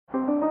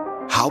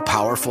how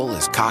powerful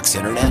is Cox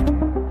Internet?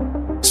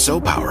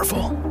 So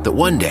powerful that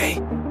one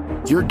day,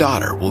 your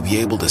daughter will be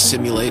able to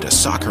simulate a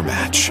soccer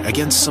match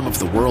against some of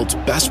the world's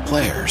best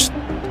players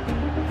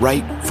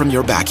right from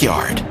your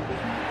backyard.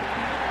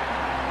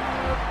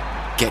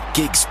 Get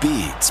gig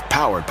speeds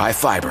powered by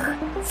fiber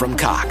from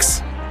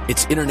Cox.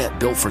 It's internet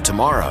built for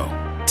tomorrow,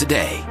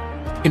 today.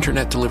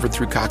 Internet delivered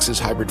through Cox's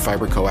hybrid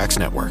fiber coax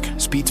network.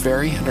 Speeds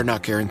vary and are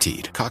not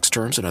guaranteed. Cox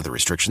terms and other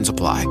restrictions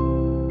apply.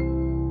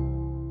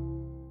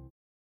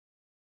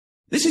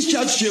 This is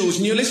Judge Jules,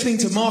 and you're listening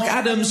to Mark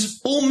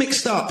Adams, All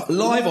Mixed Up,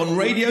 live on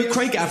Radio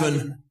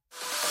Craigavon.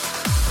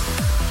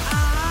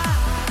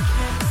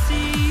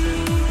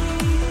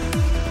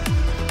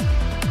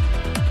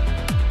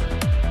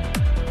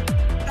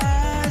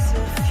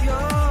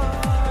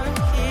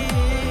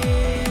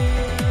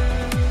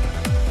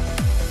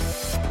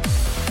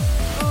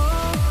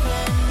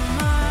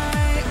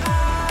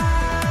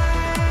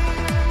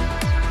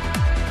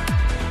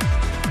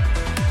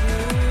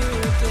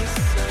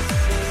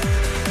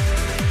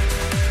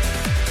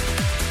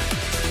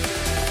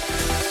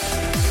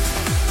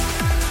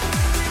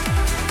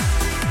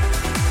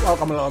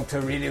 Welcome along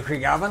to Radio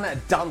Craigavon,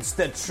 Dance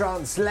the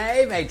Trance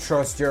Live. I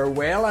trust you're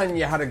well and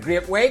you had a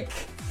great week.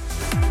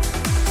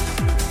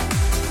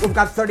 We've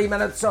got 30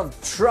 minutes of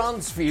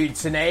trance for you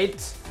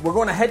tonight. We're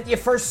going to hit you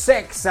for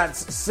 6.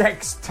 That's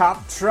 6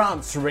 top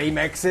trance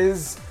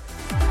remixes.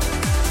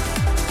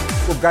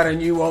 We've got a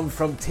new one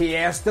from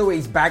Tiesto.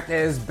 He's back to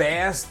his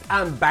best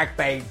and back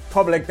by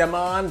Public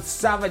Demand.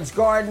 Savage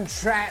Garden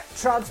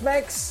trance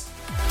mix.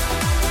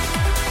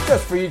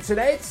 Just for you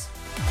tonight.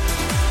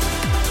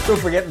 Don't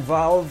forget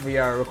involved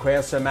via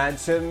requests or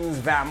mentions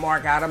via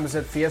Mark Adams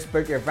at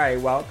Facebook. You're very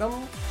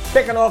welcome.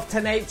 Kicking off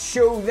tonight's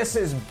show, this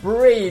is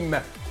Bream.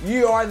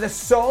 You Are the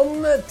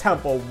Sun,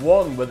 Temple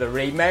 1 with a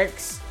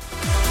remix.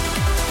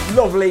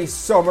 Lovely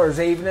summer's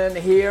evening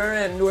here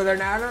in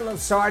Northern Ireland on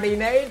Saturday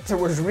night. It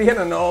was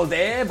raining all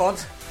day,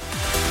 but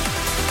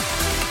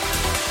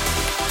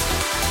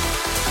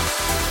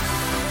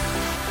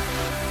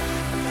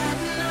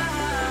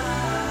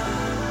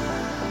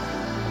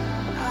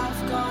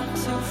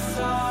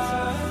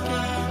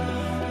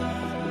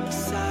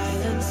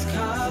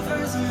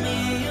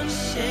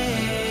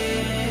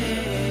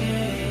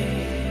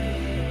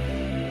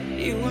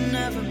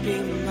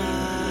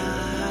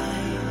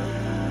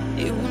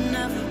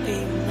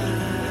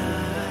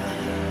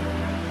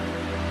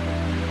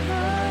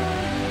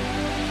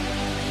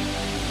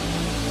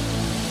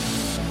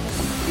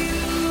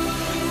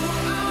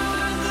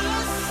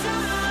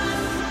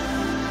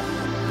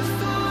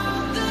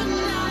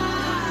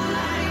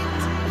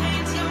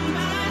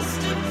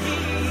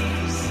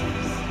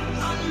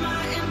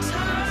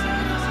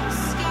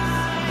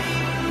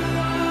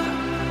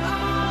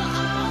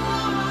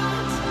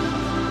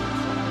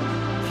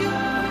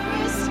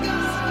Purest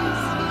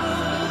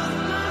gold,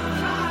 my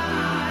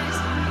prize.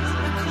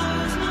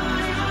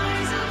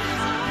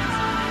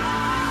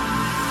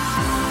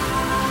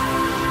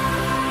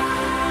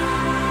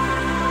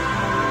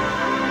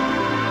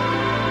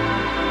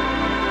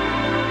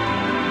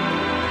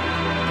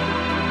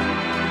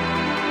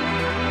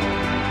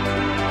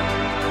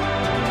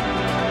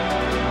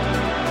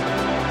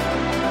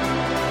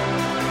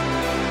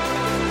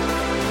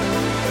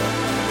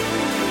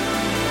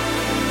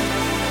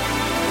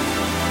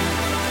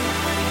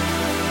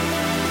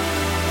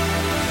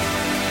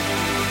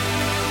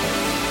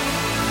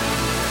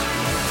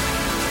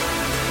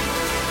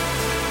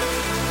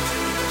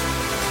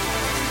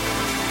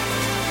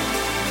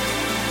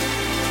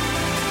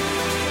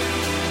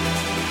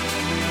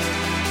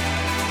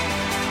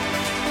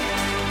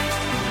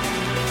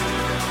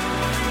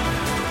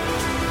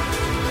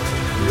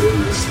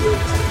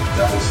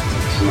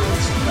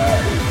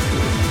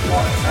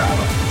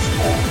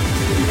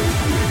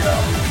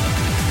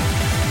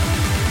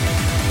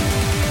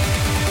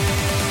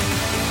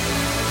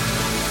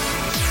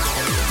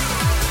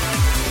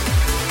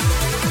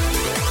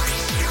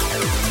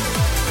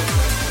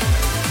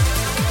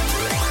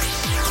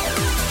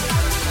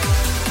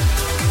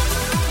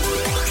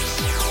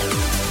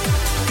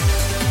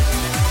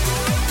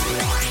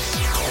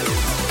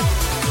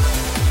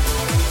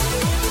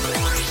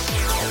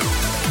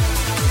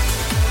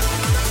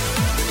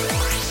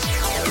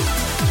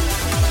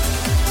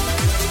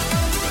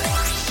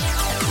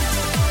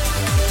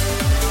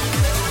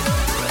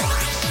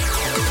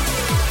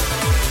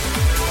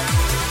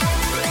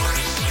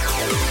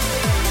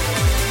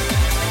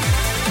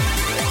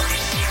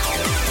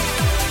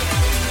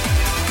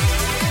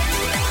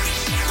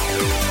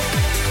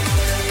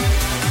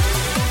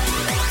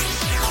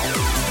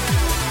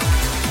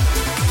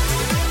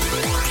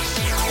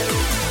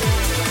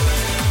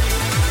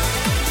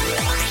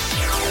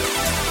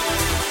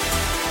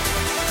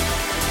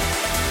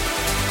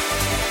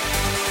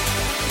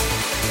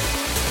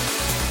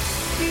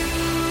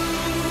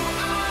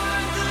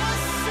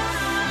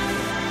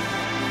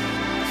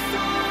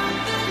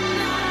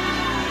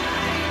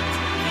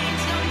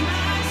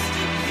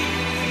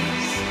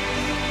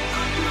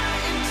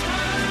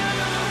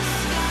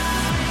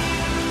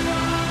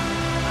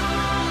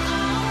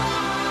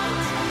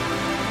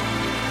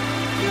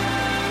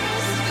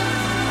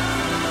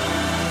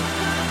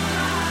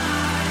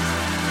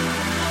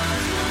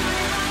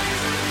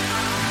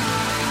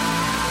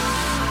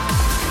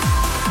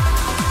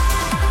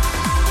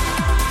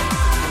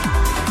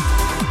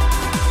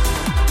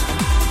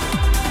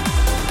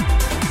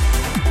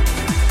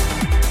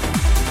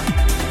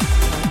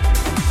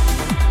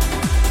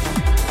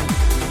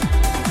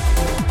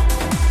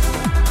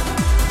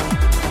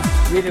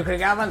 Radio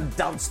Craigavon,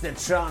 Dance the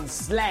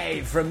Trance,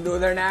 live from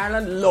Northern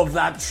Ireland. Love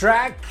that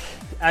track.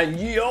 And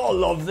you all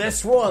love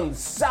this one.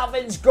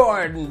 Savage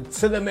Garden,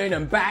 To the Moon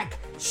and Back.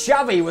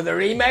 Shabby with a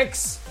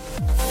remix.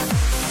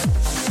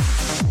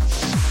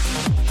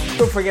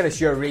 Don't forget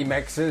it's your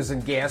remixes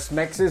and guest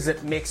mixes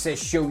that makes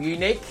this show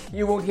unique.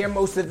 You won't hear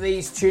most of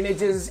these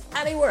tunages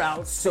anywhere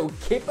else, so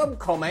keep them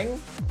coming.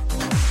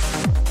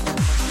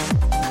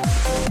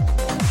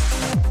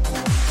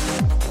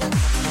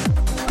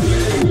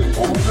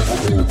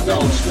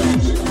 Dance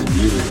music,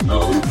 you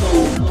know,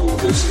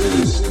 this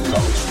is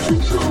Dance to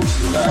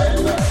Trance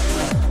Live.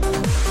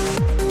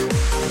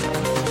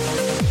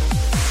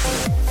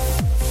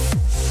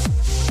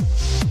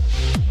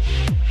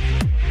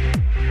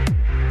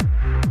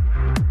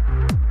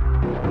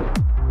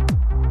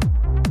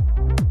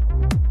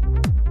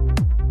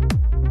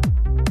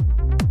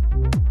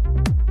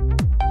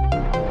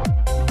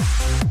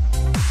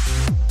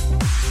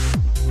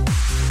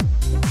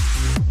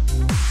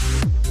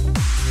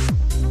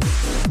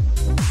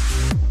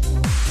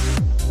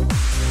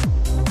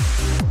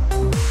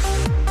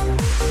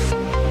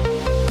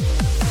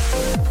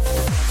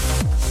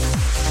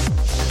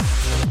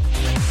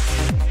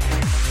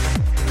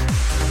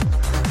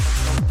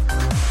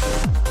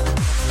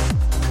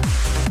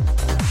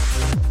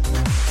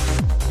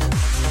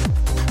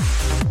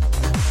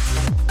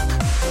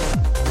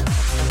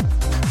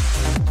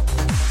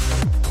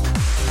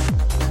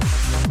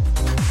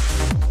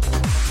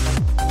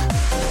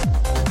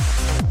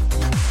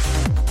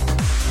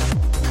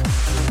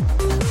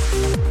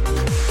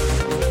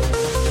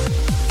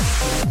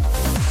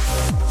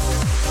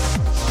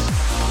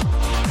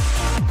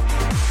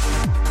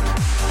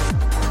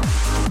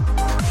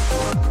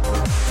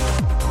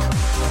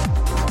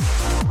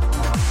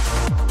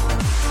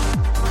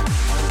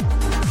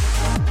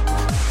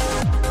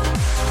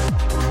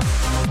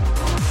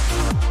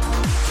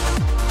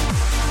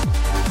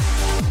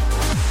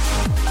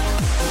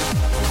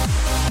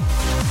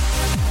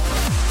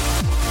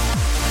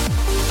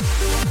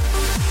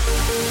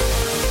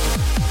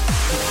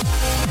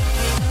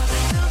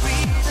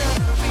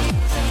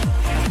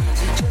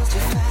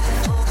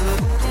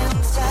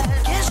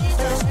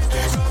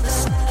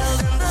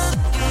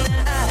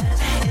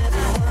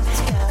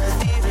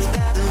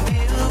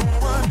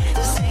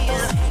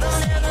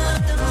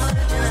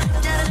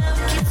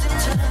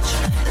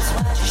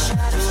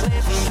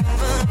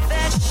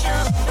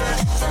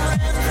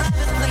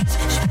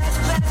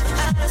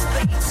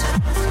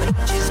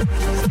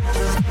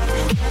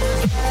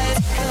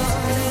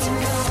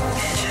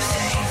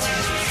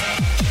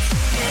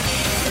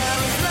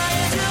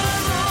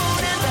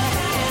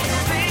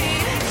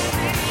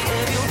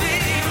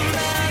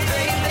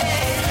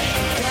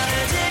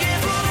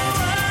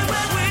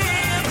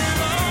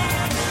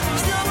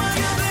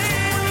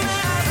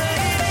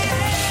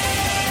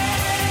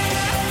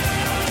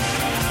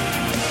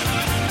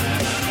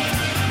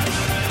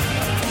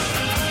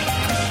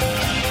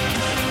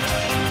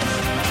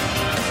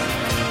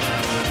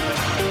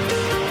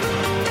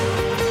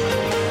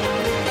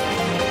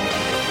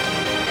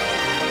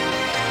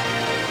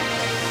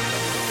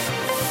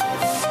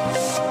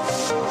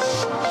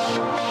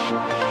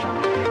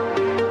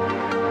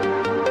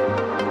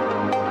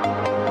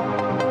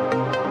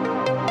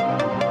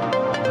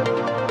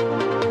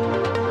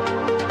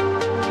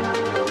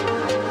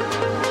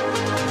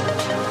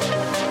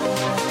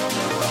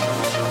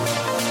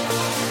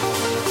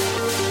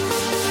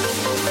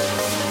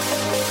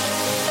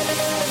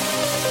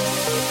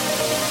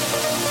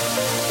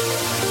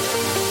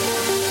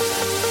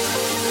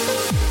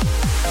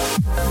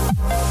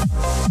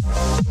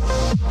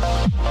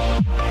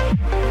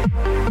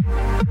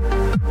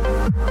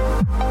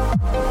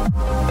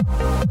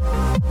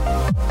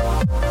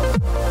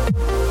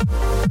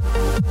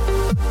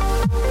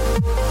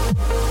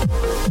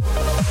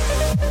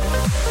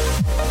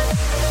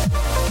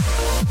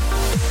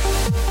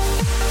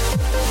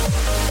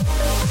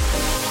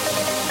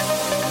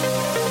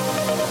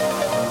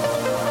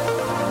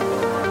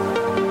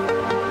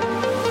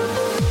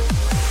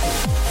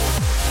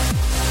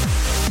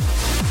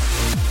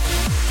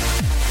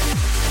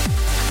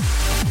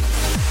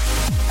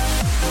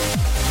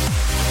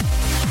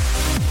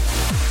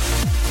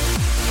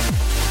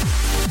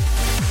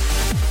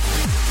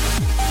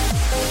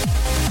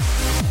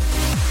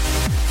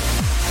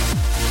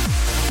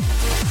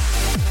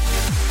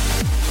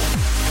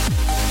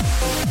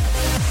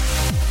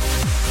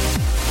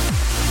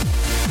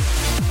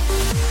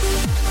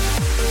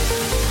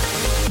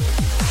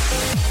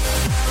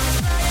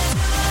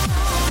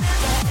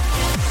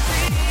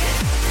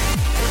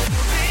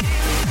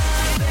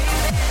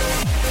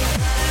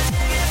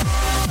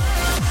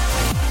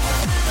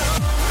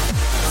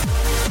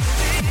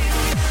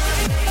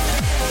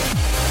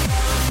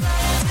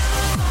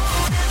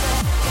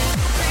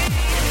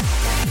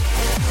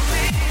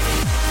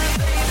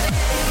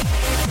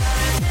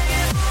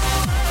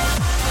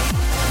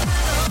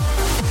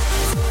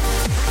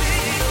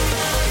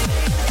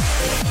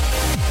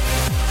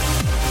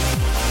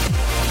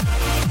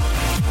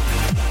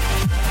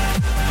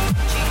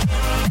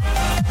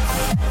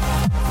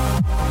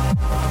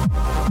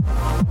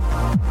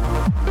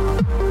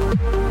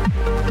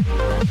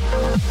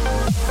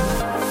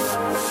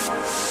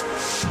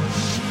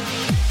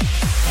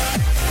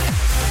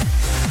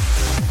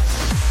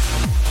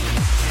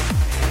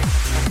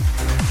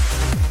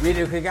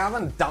 Radio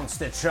Craigavon, Dance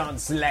to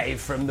Trance live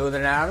from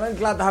Northern Ireland.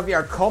 Glad to have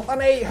your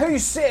company. Who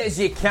says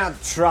you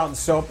can't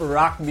trance up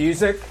rock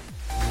music?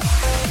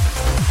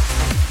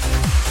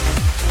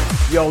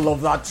 You'll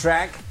love that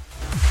track.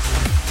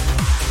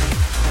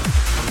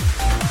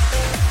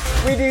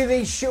 We do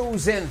these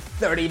shows in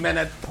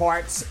 30-minute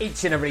parts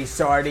each and every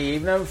Saturday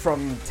evening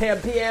from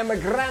 10 p.m.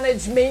 at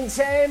Greenwich Mean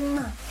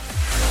Time.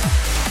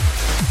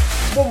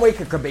 1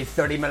 week it could be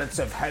 30 minutes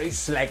of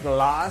house like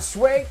last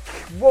week.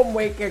 1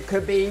 week it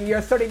could be your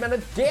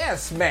 30-minute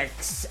guest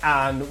mix.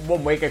 And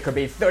 1 week it could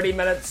be 30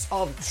 minutes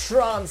of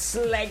trance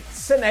like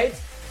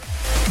tonight.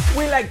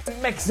 We like to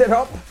mix it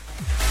up.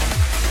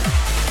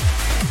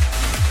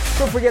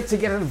 Don't forget to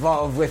get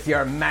involved with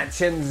your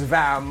mentions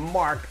via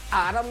Mark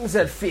Adams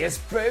at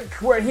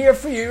Facebook. We're here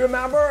for you,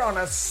 remember, on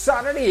a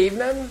Saturday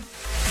evening.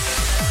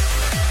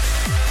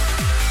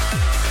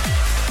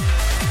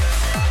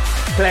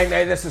 Playing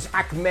now, this is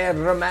Ahmed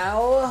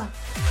Ramel.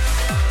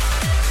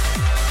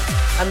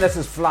 And this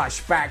is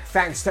Flashback,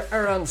 thanks to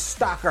Aaron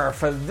Stocker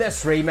for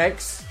this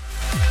remix.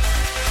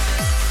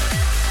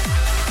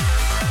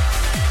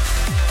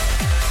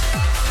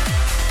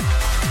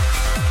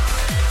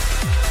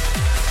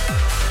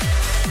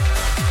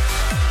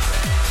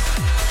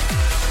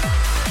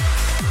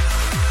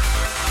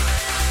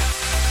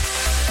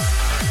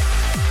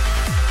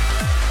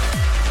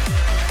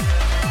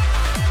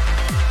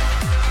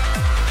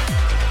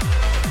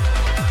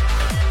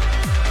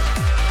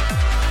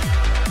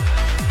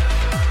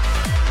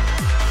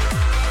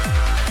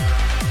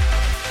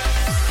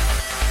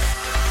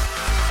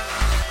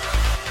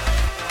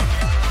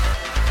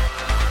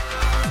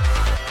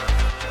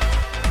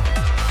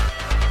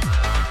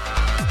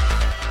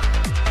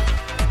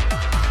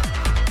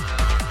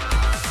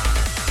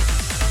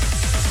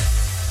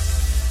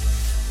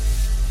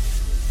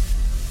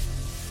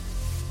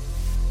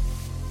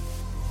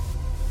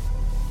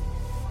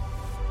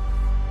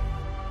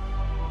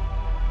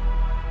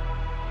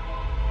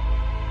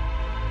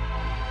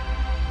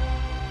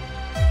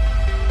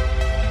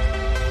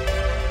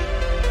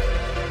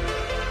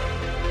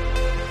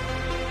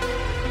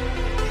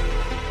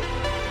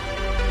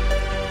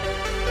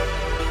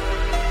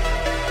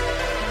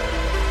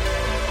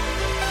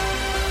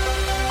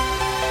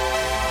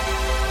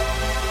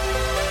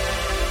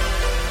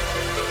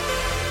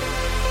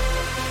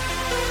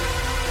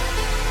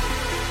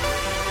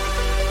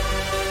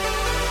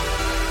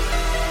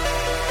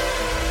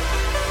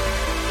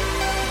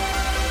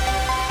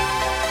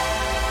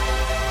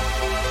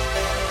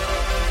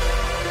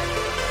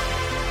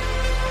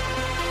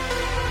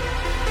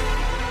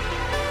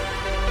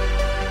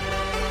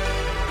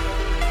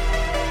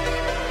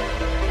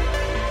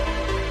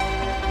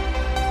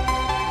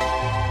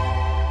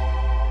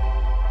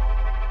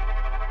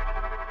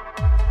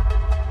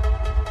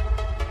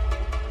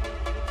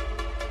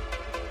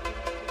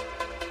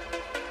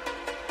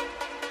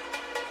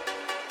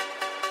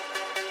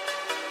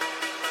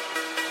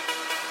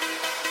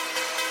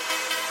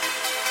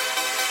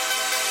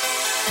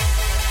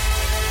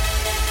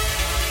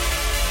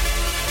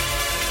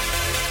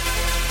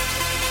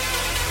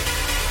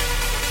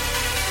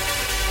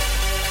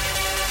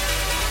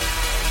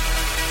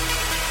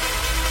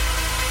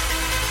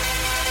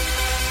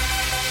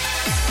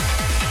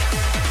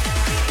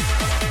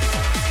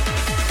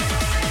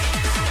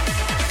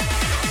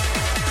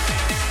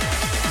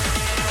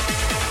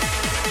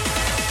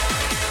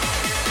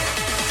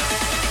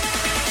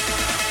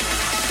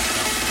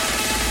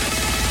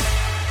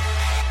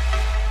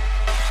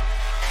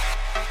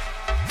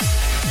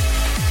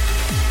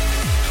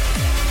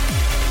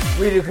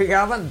 Radio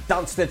Craigavon,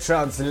 Dance to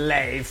Trance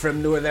live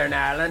from Northern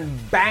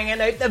Ireland,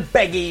 banging out the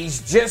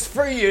biggies just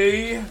for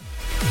you.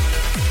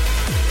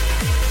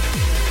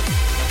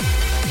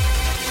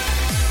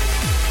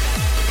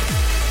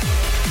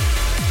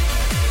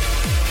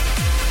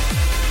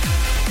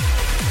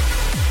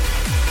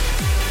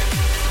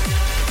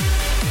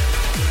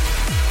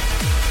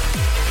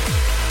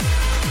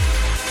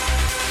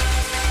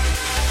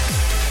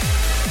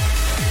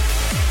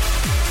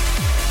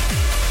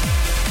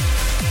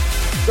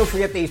 Don't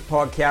forget these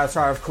podcasts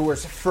are of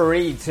course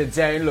free to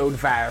download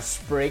via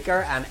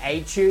Spreaker and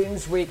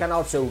iTunes. We can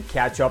also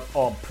catch up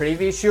on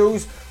previous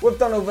shows we've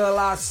done over the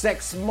last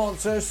 6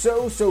 months or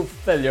so, so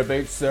fill your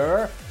boots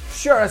there.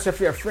 Share us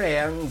with your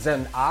friends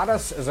and add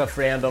us as a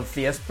friend on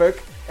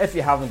Facebook if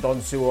you haven't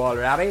done so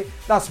already.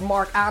 That's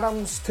Mark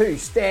Adams to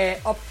stay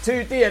up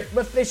to date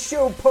with the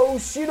show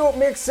posts. You know it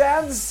makes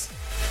sense?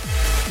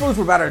 Suppose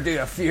we better do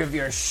a few of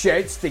your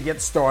shouts to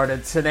get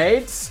started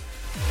tonight.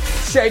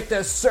 Shout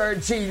to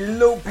Sergi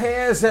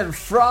Lopez in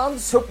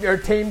France. Hope your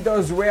team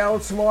does well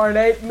tomorrow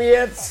night,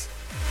 mate.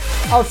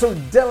 Also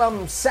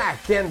Dilam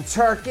Sak in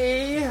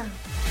Turkey.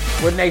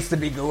 Would nice to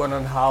be going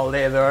on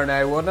holiday there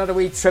now, wouldn't it? A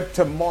wee trip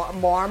to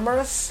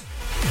Marmaris.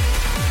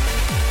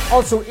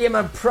 Also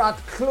Eamon Pratt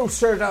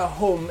closer to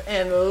home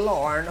in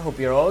Lorne. Hope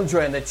you're all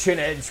enjoying the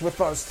tunage with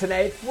us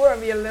tonight.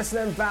 Wherever you're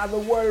listening via the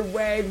World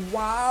Wide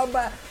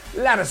Web,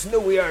 let us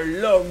know where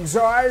your lugs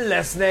are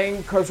listening,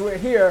 because we're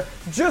here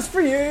just for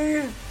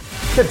you.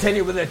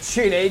 Continue with the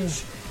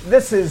tunage.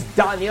 This is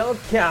Daniel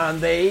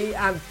Candy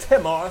and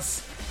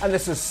Timos, and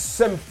this is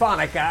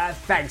Symphonica.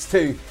 Thanks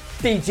to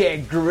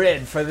DJ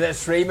Grid for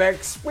this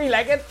remix. We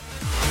like it.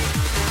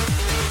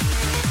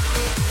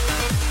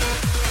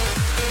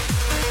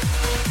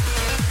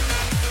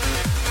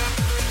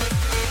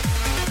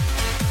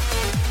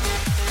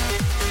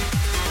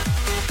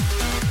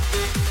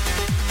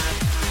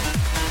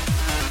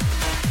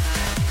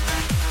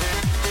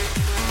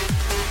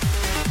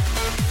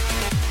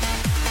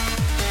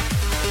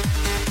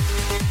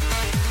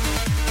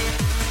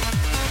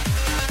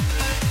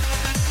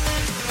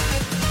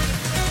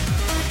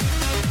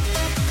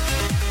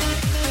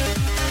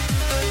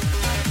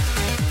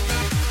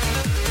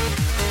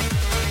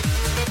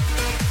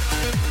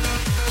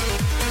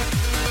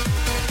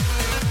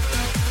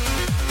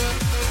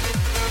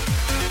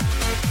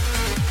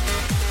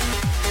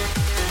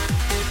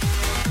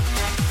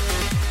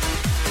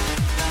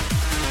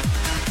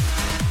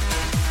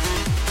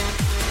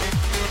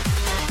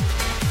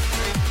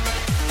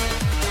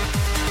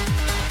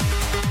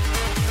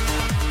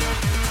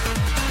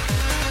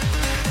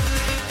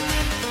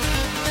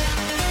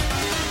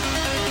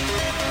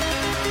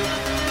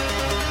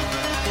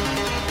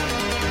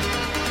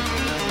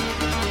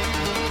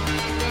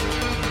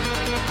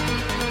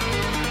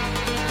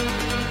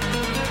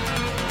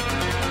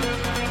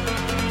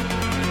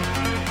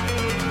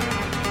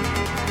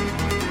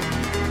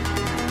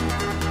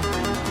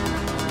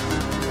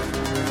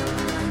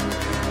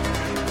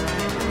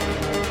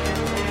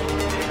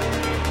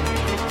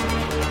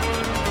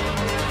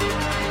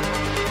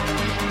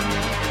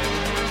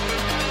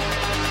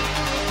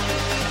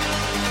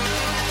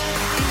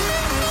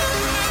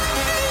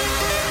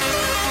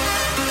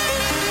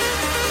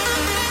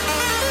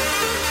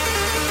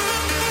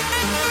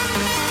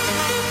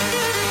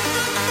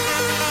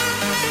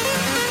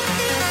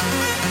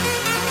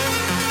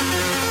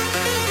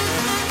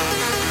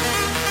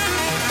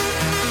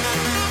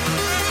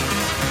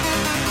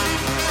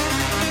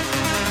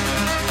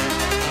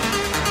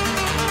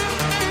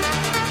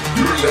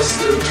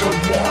 Listening to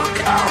Mark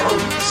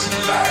Adams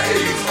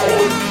live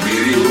on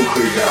Radio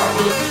Craig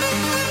Allen.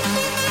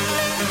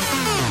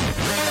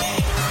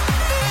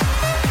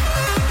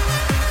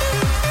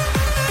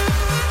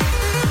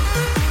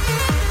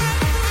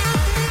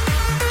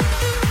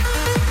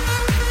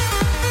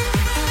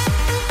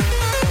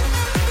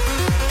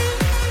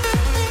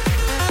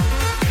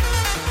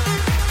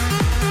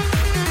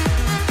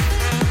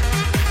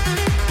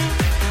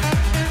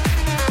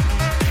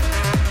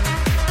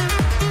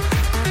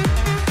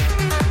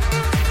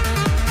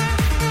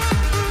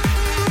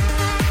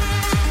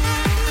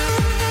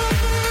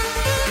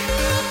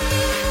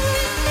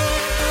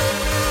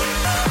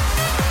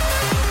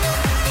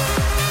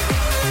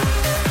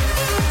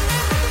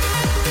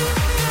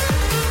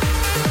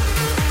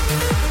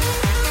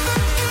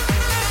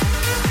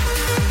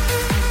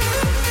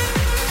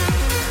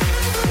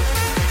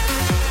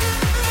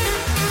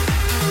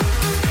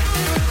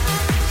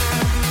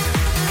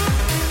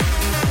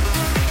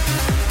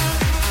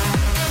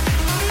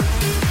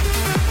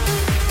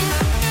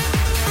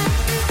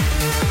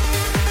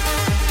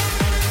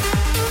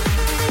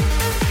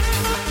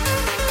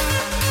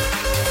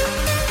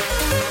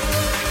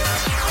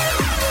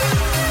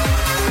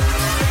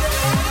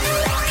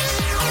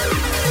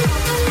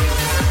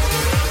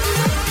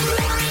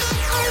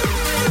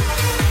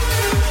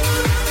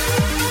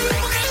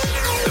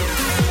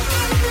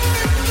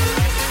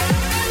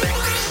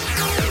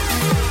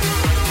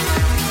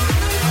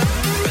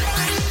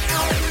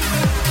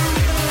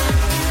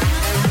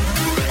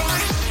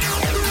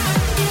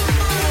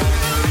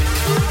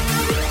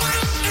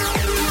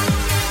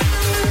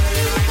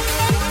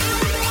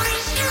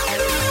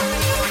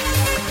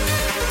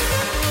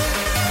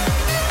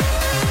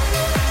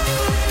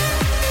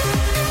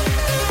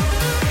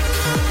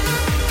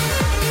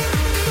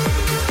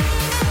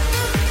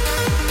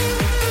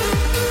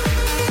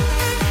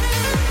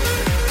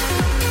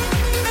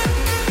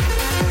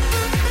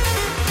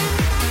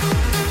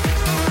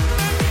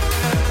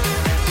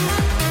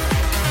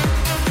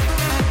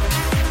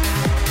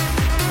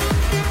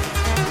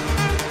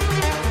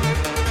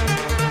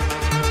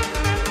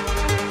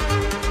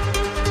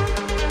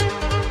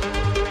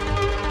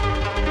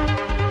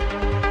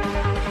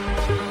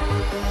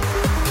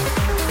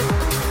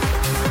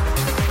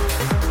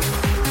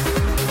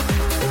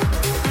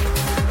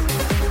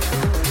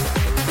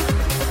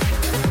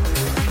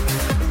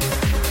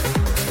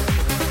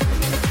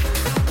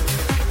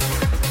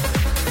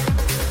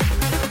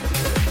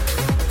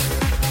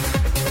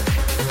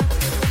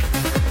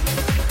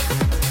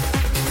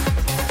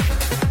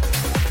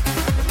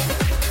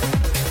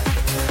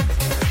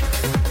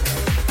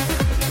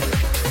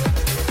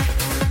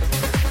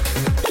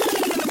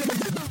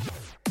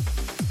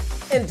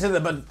 Into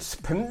the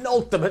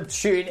penultimate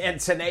tune in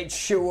tonight's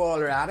show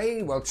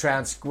already. We'll try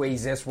and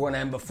squeeze this one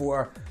in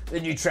before the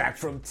new track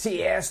from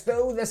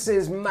Tiesto. This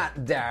is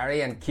Matt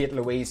Darey and Kate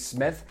Louise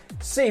Smith.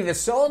 See the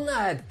Sun.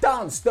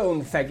 Dan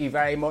Stone, thank you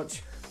very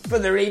much for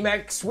the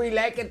remix. We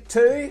like it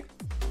too.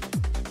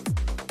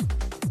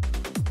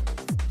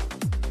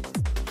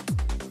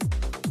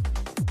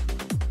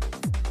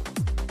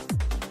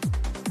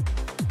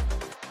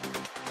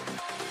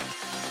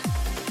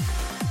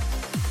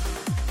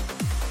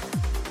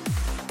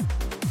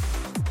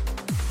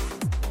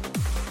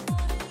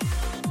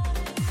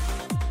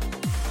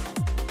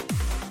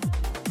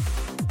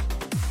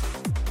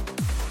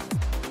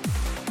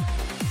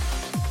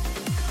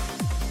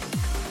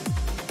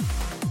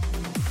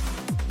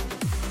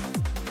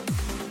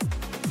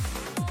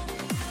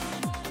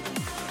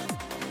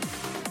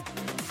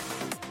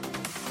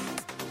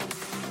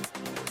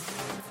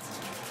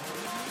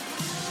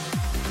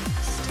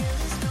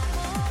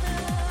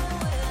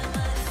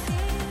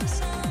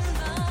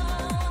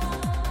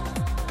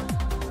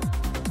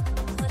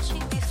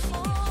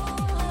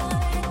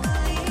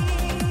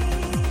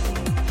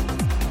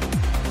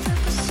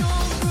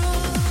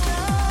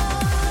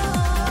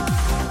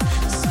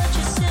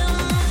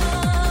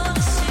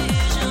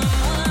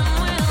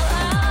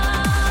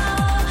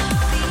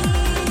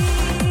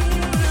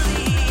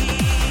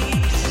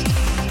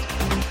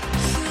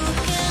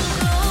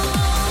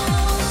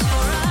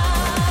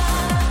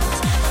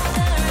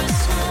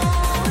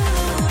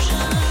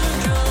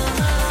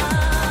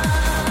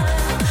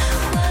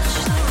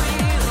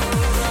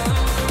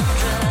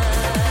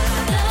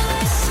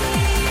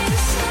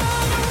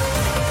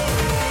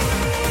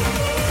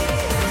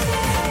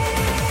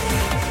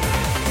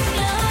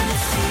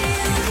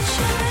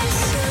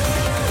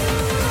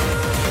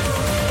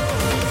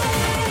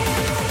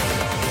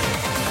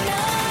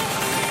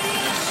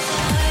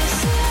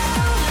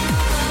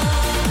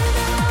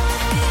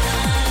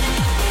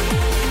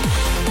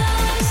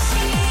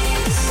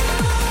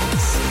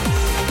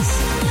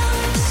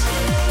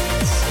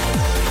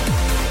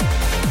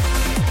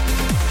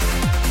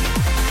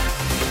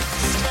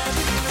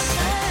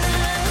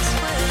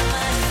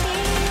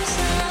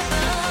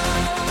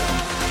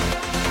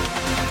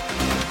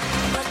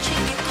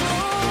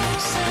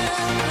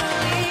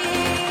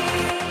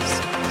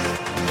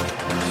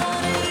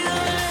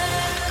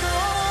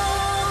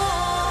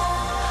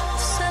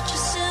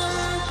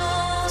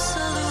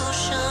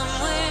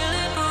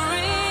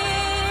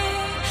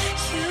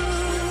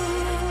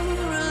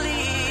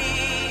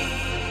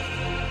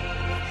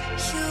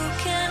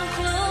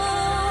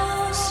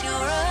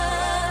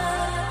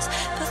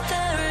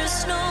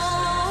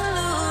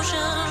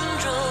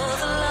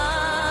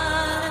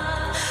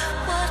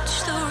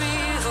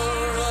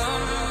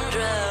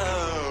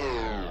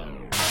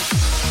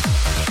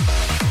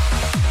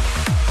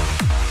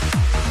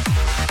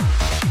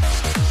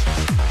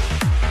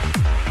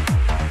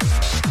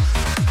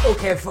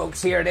 Okay,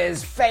 folks, here it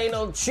is.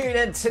 Final tune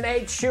in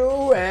tonight's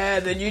show.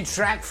 The new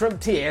track from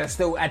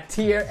Tiesto, A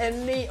Tear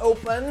in the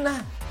Open.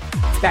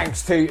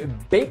 Thanks to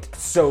Beat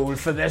Soul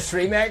for this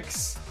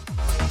remix.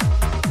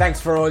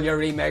 Thanks for all your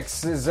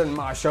remixes and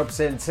mashups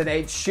in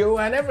tonight's show.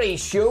 And every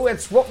show,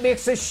 it's what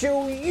makes a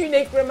show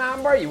unique,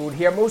 remember. You won't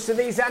hear most of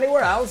these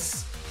anywhere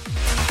else.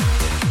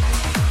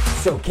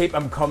 So keep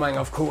them coming,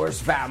 of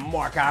course, via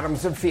Mark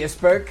Adams on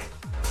Facebook.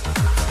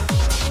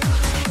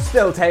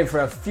 Still time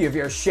for a few of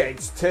your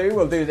shouts too.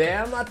 We'll do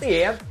them at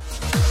the end.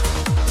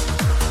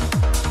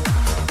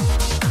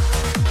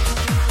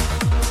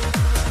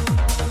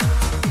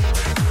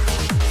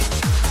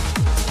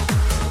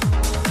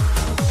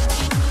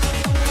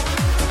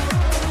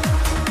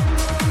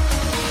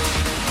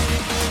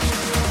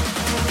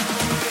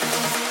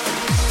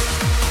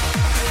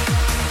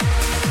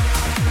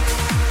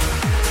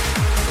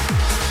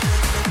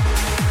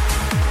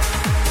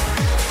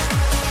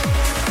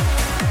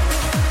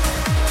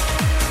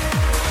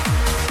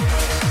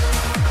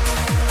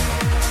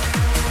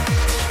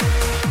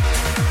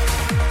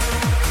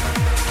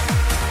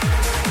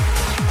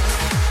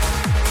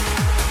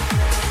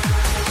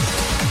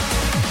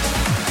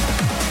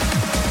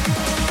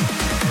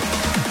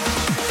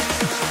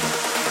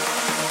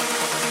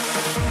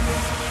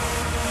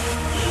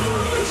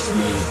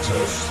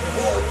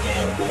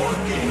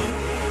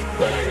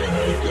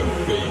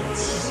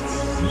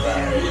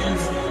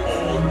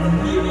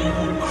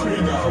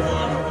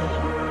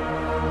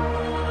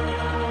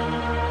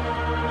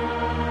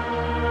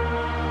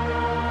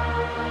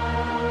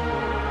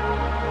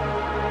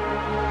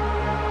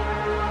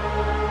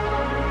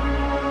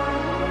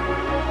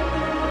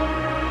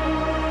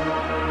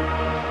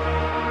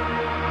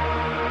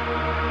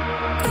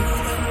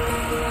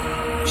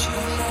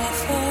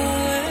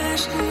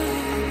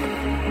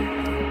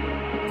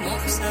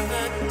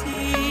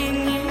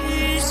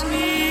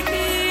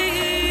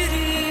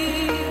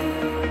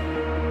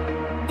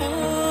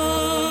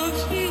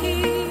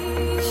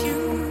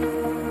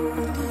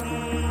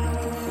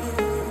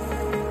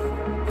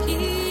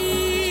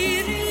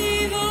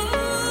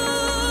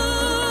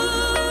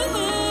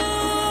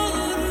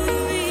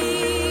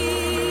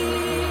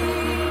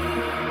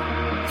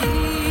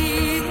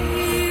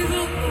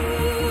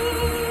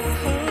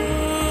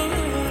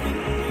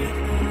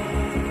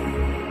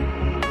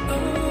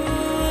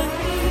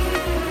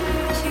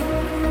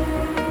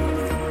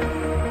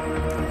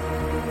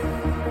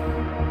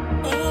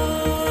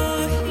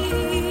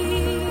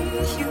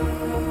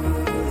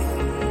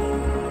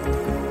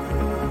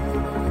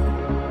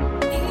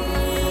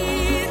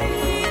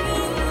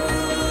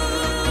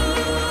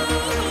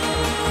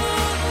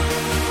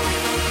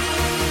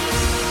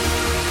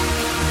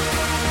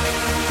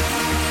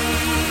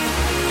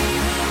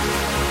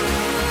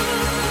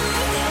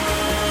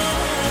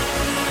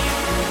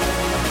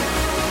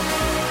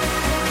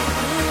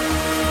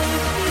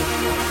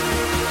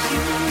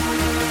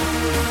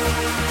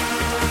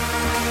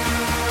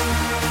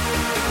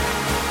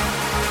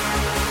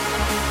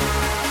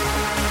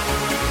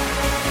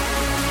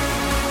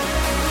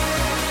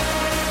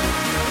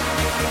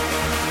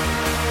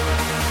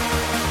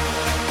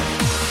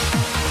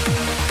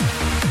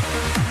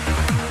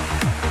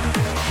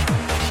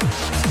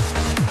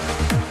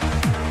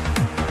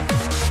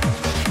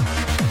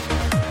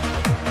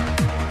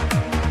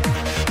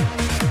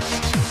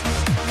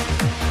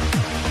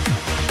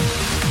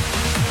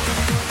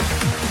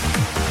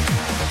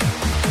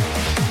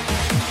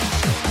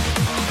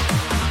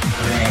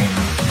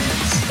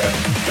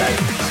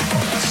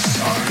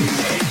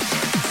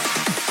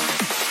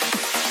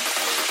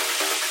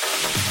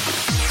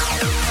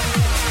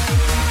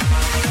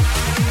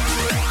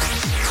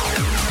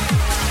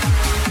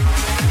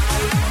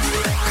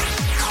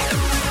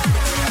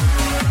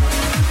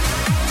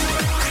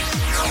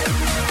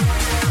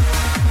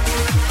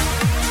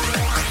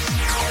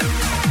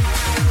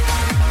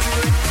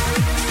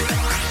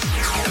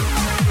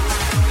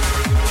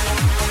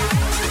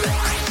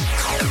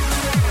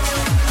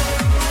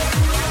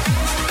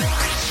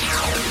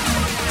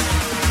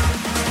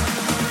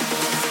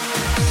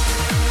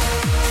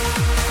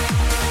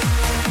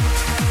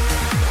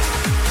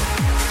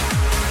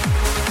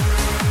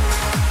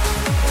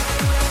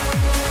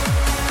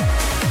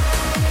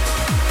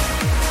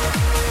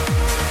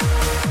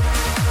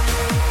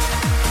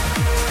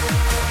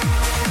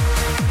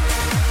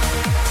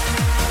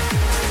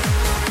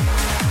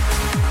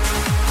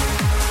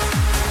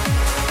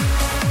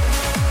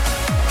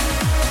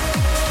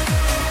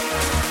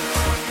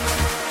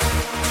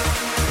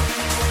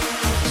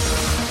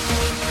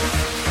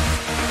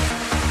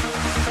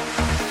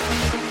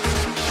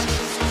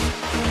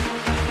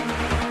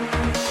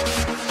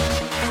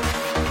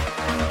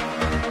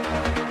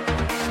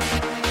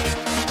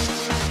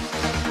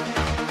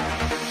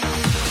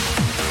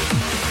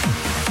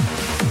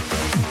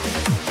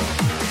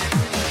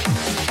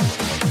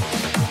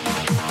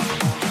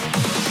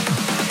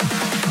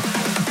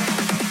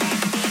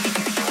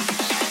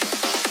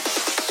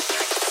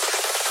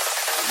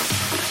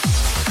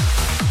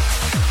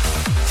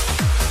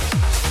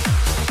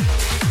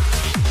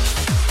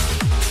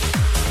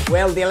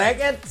 Well, do you like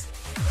it?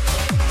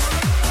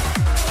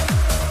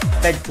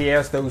 Big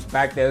Tiesto's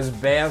back to his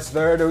best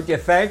there, don't you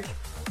think?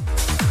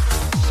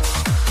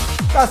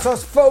 That's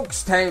us,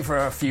 folks. Time for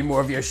a few more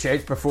of your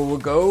shouts before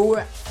we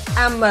go.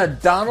 Emma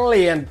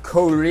Donnelly and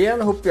Coleraine,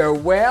 hope you're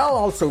well.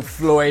 Also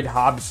Floyd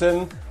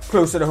Hobson,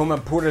 closer to home in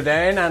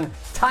Portadown, and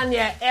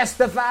Tanya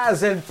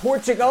Estevez in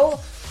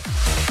Portugal.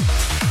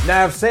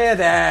 Now I've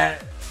said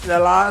the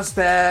last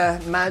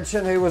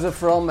mention, who was it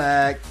from?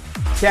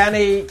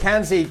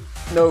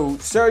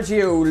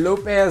 Sergio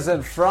Lopez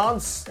in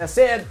France. I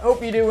said,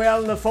 hope you do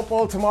well in the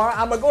football tomorrow.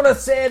 Am I going to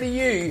say to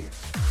you,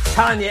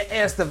 Tanya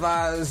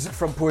Estevez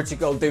from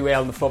Portugal, do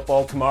well in the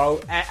football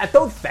tomorrow? I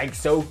don't think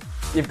so.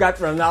 You've got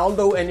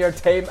Ronaldo in your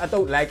team. I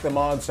don't like them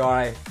on,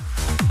 sorry.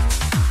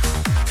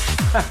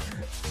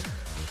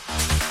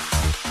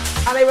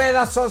 Anyway,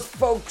 that's us,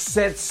 folks.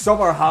 It's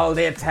summer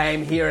holiday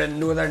time here in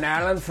Northern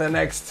Ireland for the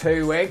next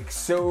 2 weeks.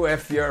 So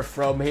if you're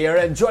from here,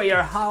 enjoy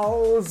your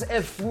howls.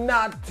 If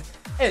not,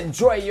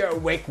 enjoy your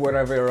week,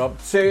 whatever you're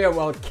up to. And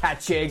we'll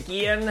catch you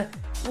again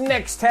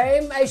next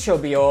time. I shall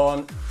be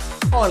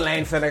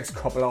online for the next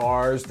couple of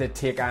hours to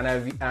take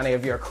any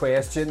of your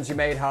questions you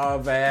might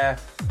have.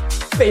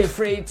 Feel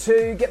free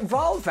to get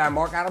involved. I'm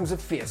Mark Adams at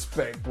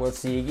Facebook. We'll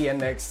see you again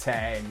next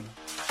time.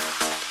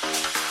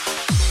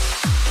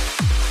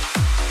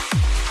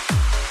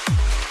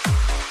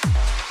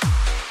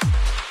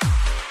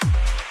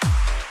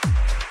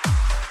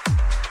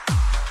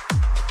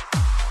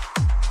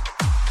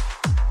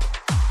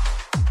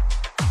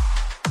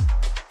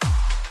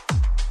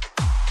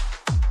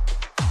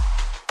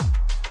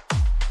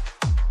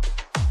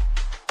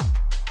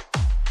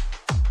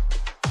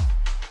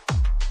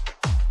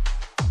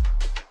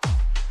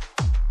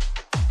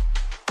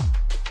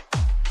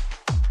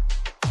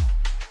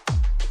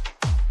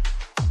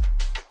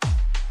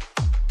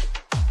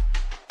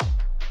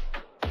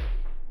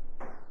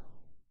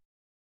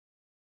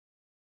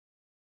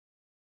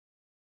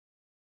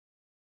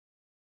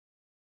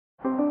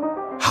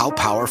 How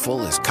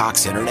powerful is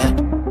Cox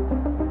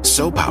Internet?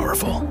 So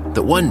powerful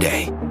that one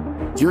day,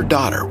 your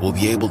daughter will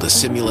be able to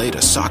simulate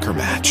a soccer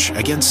match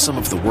against some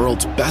of the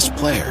world's best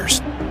players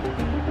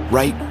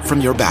right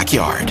from your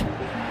backyard.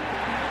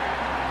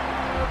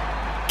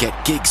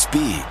 Get gig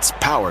speeds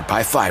powered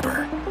by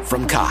fiber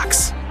from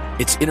Cox.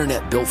 It's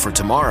internet built for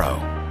tomorrow,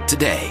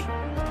 today.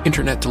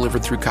 Internet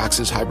delivered through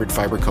Cox's hybrid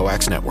fiber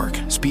coax network.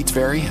 Speeds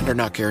vary and are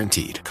not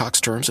guaranteed. Cox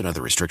terms and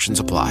other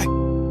restrictions apply.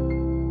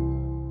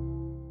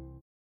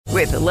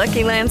 With the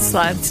Lucky Land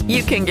Slots,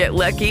 you can get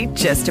lucky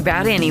just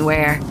about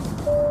anywhere.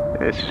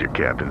 This is your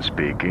captain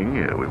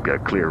speaking. We've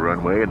got clear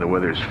runway and the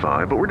weather's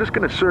fine, but we're just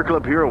going to circle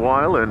up here a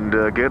while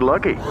and get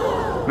lucky.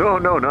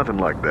 No, nothing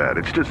like that.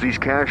 It's just these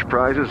cash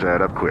prizes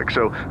add up quick.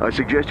 So I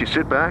suggest you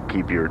sit back,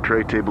 keep your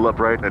tray table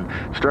upright, and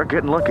start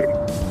getting lucky.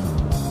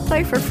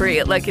 Play for free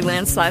at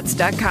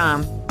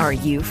LuckyLandSlots.com. Are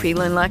you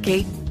feeling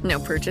lucky? No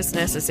purchase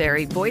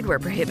necessary. Void where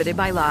prohibited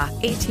by law.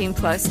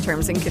 18+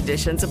 terms and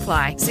conditions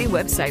apply. See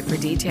website for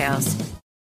details.